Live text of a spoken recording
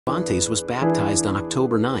Cervantes was baptized on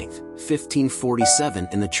October 9, 1547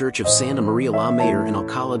 in the church of Santa Maria la Mayor in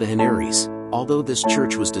Alcalá de Henares, although this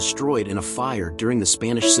church was destroyed in a fire during the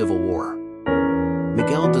Spanish Civil War.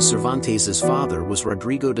 Miguel de Cervantes' father was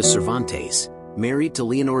Rodrigo de Cervantes, married to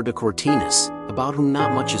Leonor de Cortines, about whom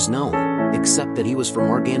not much is known, except that he was from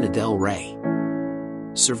Arganda del Rey.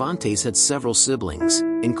 Cervantes had several siblings,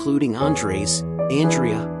 including Andres,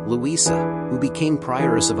 Andrea, Luisa, who became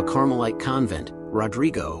prioress of a Carmelite convent,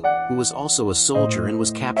 Rodrigo, who was also a soldier and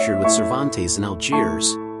was captured with Cervantes in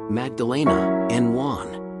Algiers, Magdalena, and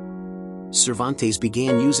Juan. Cervantes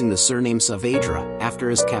began using the surname Saavedra after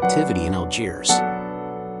his captivity in Algiers.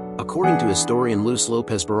 According to historian Luis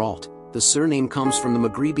López Baralt, the surname comes from the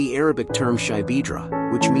Maghrebi Arabic term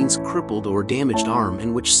Shaibidra, which means crippled or damaged arm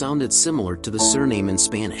and which sounded similar to the surname in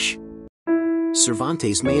Spanish.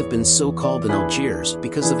 Cervantes may have been so called in Algiers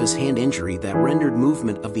because of his hand injury that rendered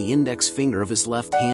movement of the index finger of his left hand